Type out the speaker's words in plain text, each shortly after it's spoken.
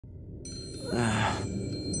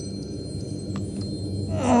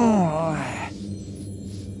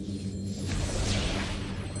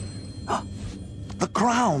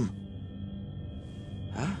crown.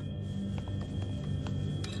 Huh?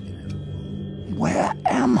 Where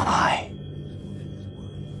am I?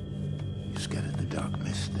 You scattered the dark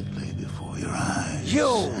mist that lay before your eyes. You!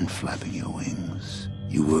 And flapping your wings,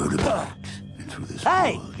 you whirred about and through this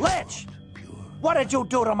Hey, world. Lich! Pure. What did you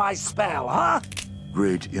do to my spell, huh?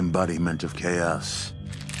 Great embodiment of chaos.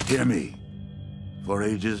 Hear me. For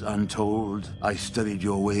ages untold, I studied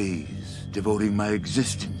your ways, devoting my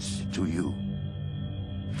existence to you.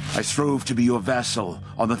 I strove to be your vassal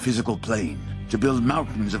on the physical plane, to build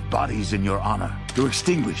mountains of bodies in your honor, to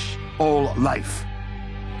extinguish all life.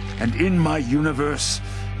 And in my universe,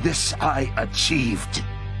 this I achieved.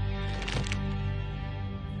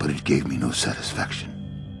 But it gave me no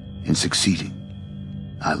satisfaction. In succeeding,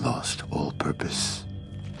 I lost all purpose.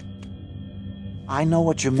 I know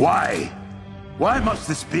what you mean. Why? Why must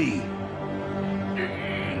this be?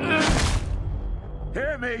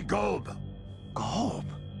 Hear me, Golb. Golb?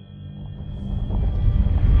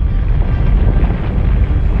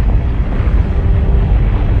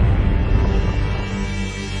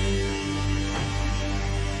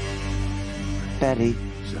 Betty,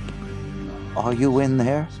 are you in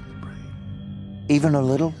there? Even a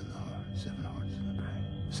little?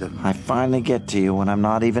 I finally get to you when I'm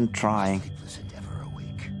not even trying.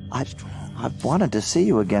 I've wanted to see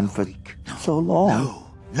you again for so long.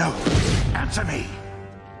 No. Answer me.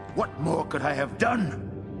 What more could I have done?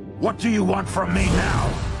 What do you want from me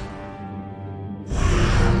now?